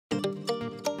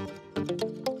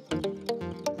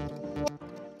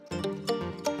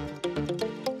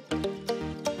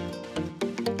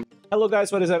Hello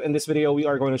guys, what is up? In this video, we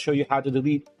are going to show you how to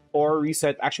delete or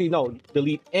reset,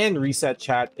 delete and reset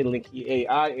chat in Linky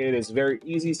AI. It is very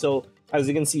easy. So as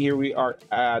you can see here, we are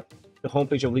at the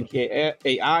homepage of Linky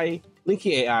AI.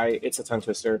 Linky AI, it's a tongue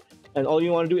twister. And all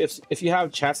you want to do, if you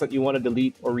have chats that you want to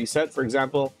delete or reset, for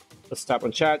example, let's tap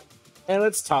on chat and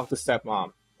let's talk to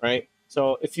stepmom, right?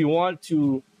 So if you want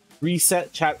to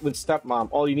reset chat with stepmom,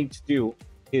 all you need to do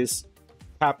is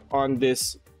tap on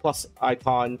this plus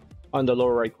icon on the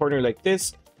lower right corner like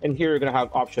this, and here you're gonna have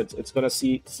options. It's gonna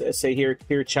say here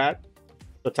clear chat,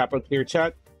 so tap on clear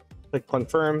chat, click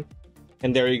confirm,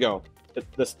 and there you go.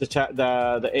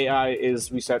 The AI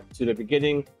is reset to the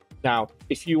beginning. Now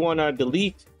if you want to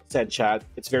delete said chat,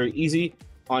 it's very easy.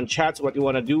 On chats, what you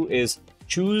want to do is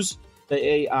choose the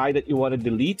AI that you want to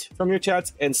delete from your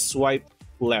chats and swipe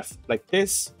left like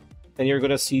this, and you're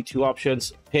gonna see two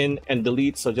options, pin and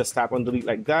delete. So just tap on delete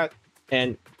like that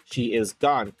and she is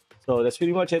gone. So that's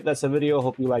pretty much it. That's the video.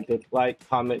 Hope you liked it. Like,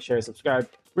 comment, share, subscribe,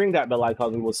 ring that bell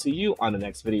icon. We will see you on the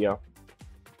next video.